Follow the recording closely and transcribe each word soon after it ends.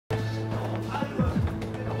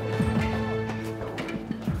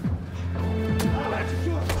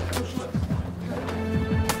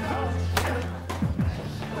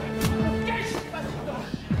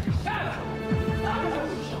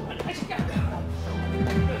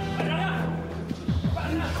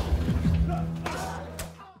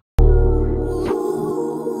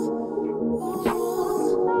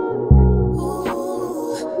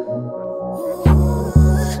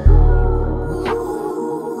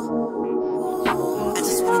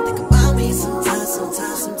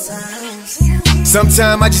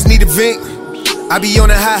Sometimes I just need to vent. I be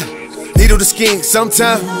on a high, needle to skin.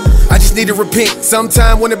 Sometimes I just need to repent.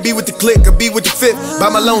 Sometimes wanna be with the clique or be with the fifth by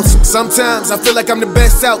my lonesome. Sometimes I feel like I'm the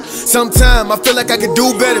best out. Sometimes I feel like I could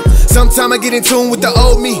do better. Sometimes I get in tune with the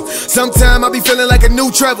old me. Sometimes I be feeling like a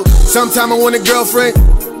new Trev. Sometimes I want a girlfriend.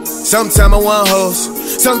 Sometimes I want hoes.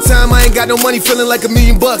 Sometimes I ain't got no money, feeling like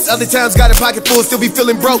 $1,000,000. Other times got a pocket full, still be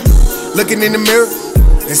feeling broke. Looking in the mirror,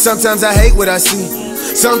 and sometimes I hate what I see.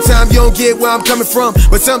 Sometimes you don't get where I'm coming from,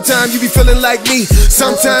 but sometimes you be feeling like me.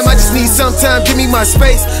 Sometimes I just need sometime, give me my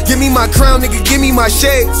space. Give me my crown, nigga, give me my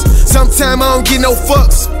shades. Sometimes I don't get no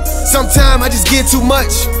fucks. Sometimes I just get too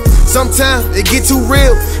much. Sometimes it get too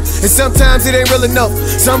real, and sometimes it ain't real enough.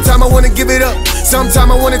 Sometimes I wanna give it up,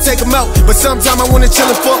 sometimes I wanna take them out, but sometimes I wanna chill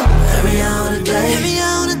and fuck. Every hour of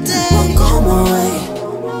the day, won't go my way.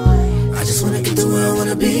 I just wanna get to where I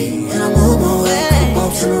wanna be, and I move my way. Couple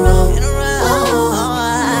bumps in a row.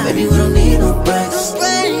 Baby, we don't need no breaks.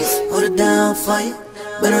 Hold it down for you,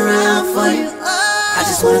 been around for you. I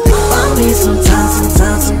just wanna think about me sometimes. I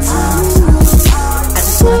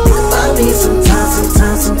just wanna think about me sometimes. I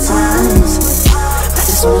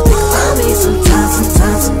just wanna think about me sometimes.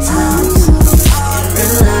 And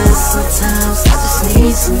realize sometimes I just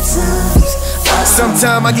need sometimes.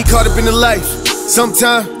 Sometimes I get caught up in the life.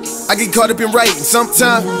 Sometimes I get caught up in writing.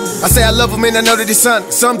 Sometimes I say I love him and I know that it's son.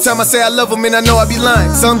 Sometimes I say I love him and I know I be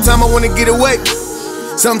lying. Sometimes I wanna get away.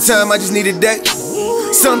 Sometimes I just need a day.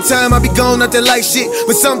 Sometimes I be gone out there like shit,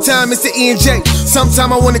 but sometimes it's the ENJ.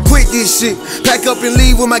 Sometimes I wanna quit this shit, pack up and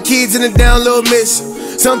leave with my kids in a down little miss.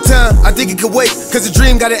 Sometimes I think it could wait, cause the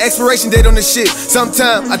dream got an expiration date on this shit.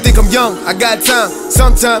 Sometimes I think I'm young, I got time.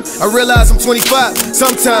 Sometimes I realize I'm 25.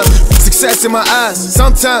 Sometimes success in my eyes.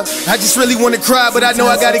 Sometimes I just really wanna cry, but I know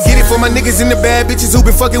I gotta get it for my niggas and the bad bitches who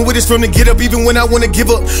been fucking with us from the get up. Even when I wanna give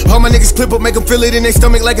up, all my niggas clip up, make them feel it in their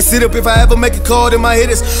stomach like a sit up. If I ever make a call, then my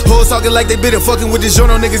hitters hoes talking like they bitter, fucking with the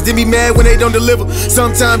journal niggas, then be mad when they don't deliver.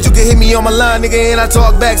 Sometimes you can hit me on my line, nigga, and I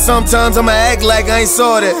talk back. Sometimes I'ma act like I ain't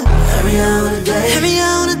saw that. Every hour of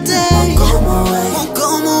the day, won't go my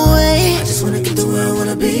way. I just wanna get to where I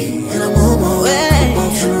wanna be, and I move my way. Couple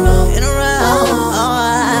bumps in a row.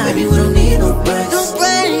 Baby, we don't need no breaks.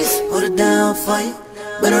 Hold it down for you,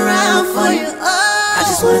 been around for you. I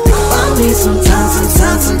just wanna think about me sometimes.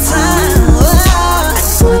 I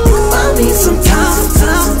just wanna think about me sometimes. I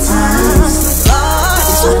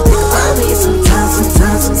just wanna think about me sometimes.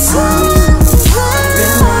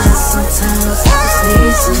 Realize sometimes I just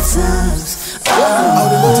need sometimes.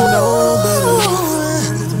 Old enough to know better,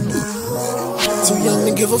 too young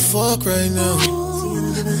to give a fuck right now.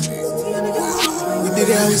 We did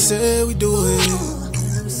it how we said we do it.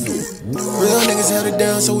 Real niggas held it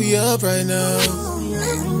down, so we up right now.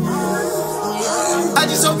 I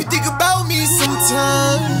just hope you think about me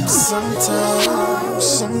sometimes.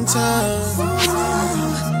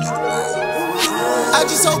 I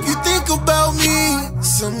just hope you think about me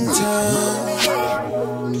sometimes.